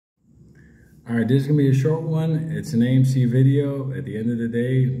All right, this is gonna be a short one. It's an AMC video. At the end of the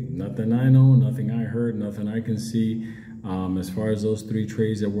day, nothing I know, nothing I heard, nothing I can see. As far as those 3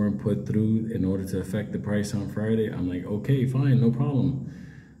 trades that weren't put through in order to affect the price on Friday, I'm like, okay, fine, no problem.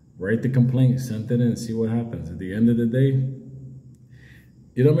 Write the complaint, send it in, see what happens. At the end of the day,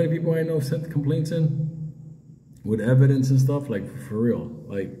 you know how many people I know sent complaints in with evidence and stuff? Like, for real.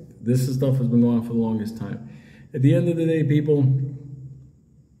 Like, this stuff has been going on for the longest time. At the end of the day, people,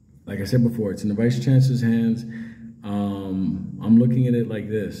 like I said before, it's in the Vice Chancellor's hands. I'm looking at it like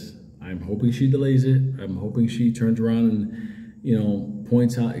this. I'm hoping she delays it. I'm hoping she turns around and, you know,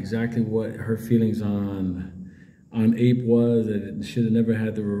 points out exactly what her feelings on APE was, that it should have never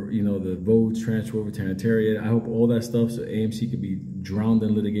had the, you know, the votes transfer over to Ontario. I hope all that stuff so AMC could be drowned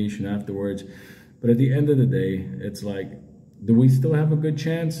in litigation afterwards. But at the end of the day, it's like, do we still have a good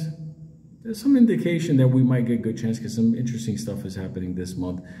chance? There's some indication that we might get a good chance because some interesting stuff is happening this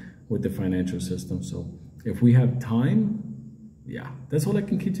month with the financial system. So if we have time, yeah, that's all I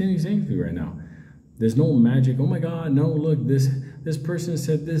can continue saying to you right now. There's no magic. Oh my God, no, look, this person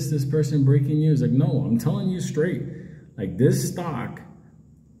said this person breaking news. Like, no, I'm telling you straight. Like this stock,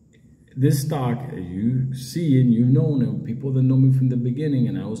 as you see and you've known, and people that know me from the beginning,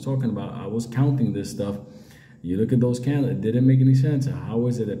 and I was talking about, I was counting this stuff. You look at those candles, it didn't make any sense. How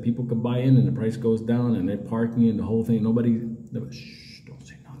is it that people could buy in and the price goes down and they're parking and the whole thing? Nobody, shh, don't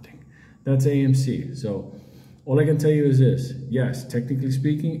say nothing. That's AMC. So all I can tell you is this. Yes, technically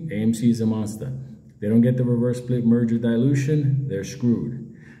speaking, AMC is a monster. They don't get the reverse split merger dilution, they're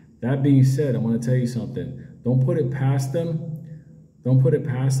screwed. That being said, I want to tell you something. Don't put it past them. Don't put it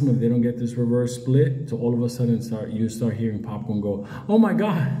past them if they don't get this reverse split to all of a sudden you start hearing popcorn go, oh my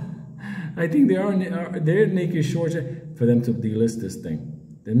God, I think they're naked shorts for them to delist this thing.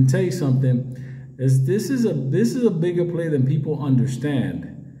 Let me tell you something. This is a bigger play than people understand.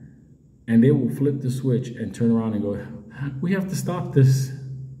 And they will flip the switch and turn around and go, we have to stop this.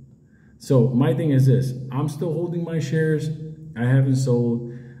 So my thing is this. I'm still holding my shares. I haven't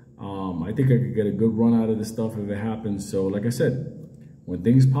sold. I think I could get a good run out of this stuff if it happens. So like I said, when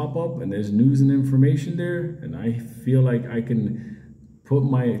things pop up and there's news and information there, and I feel like I can put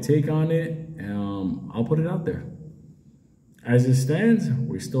my take on it, I'll put it out there. As it stands,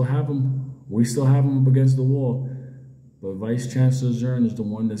 we still have them. We still have them up against the wall. But Vice Chancellor Zern is the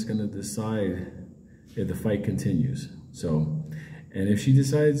one that's going to decide if the fight continues. So, and if she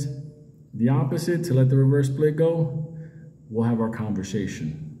decides the opposite, to let the reverse split go, we'll have our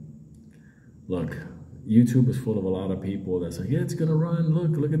conversation. Look, YouTube is full of a lot of people that's like, yeah, it's going to run.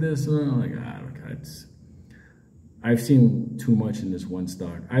 Look at this. And I'm like, I've seen too much in this one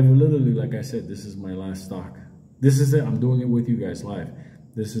stock. I've literally, like I said, this is my last stock. This is it. I'm doing it with you guys live.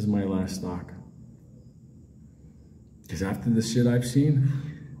 This is my last stock. Because after the shit I've seen,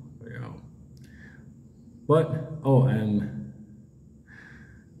 yeah. But, oh, and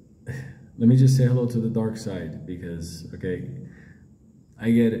let me just say hello to the dark side because, okay,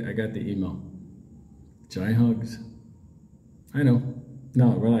 I get it. I got the email. Giant hugs. I know.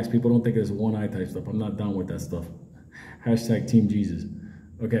 No, relax. People don't think it's one eye type stuff. I'm not down with that stuff. Hashtag Team Jesus.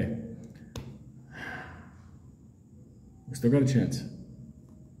 Okay. We still got a chance.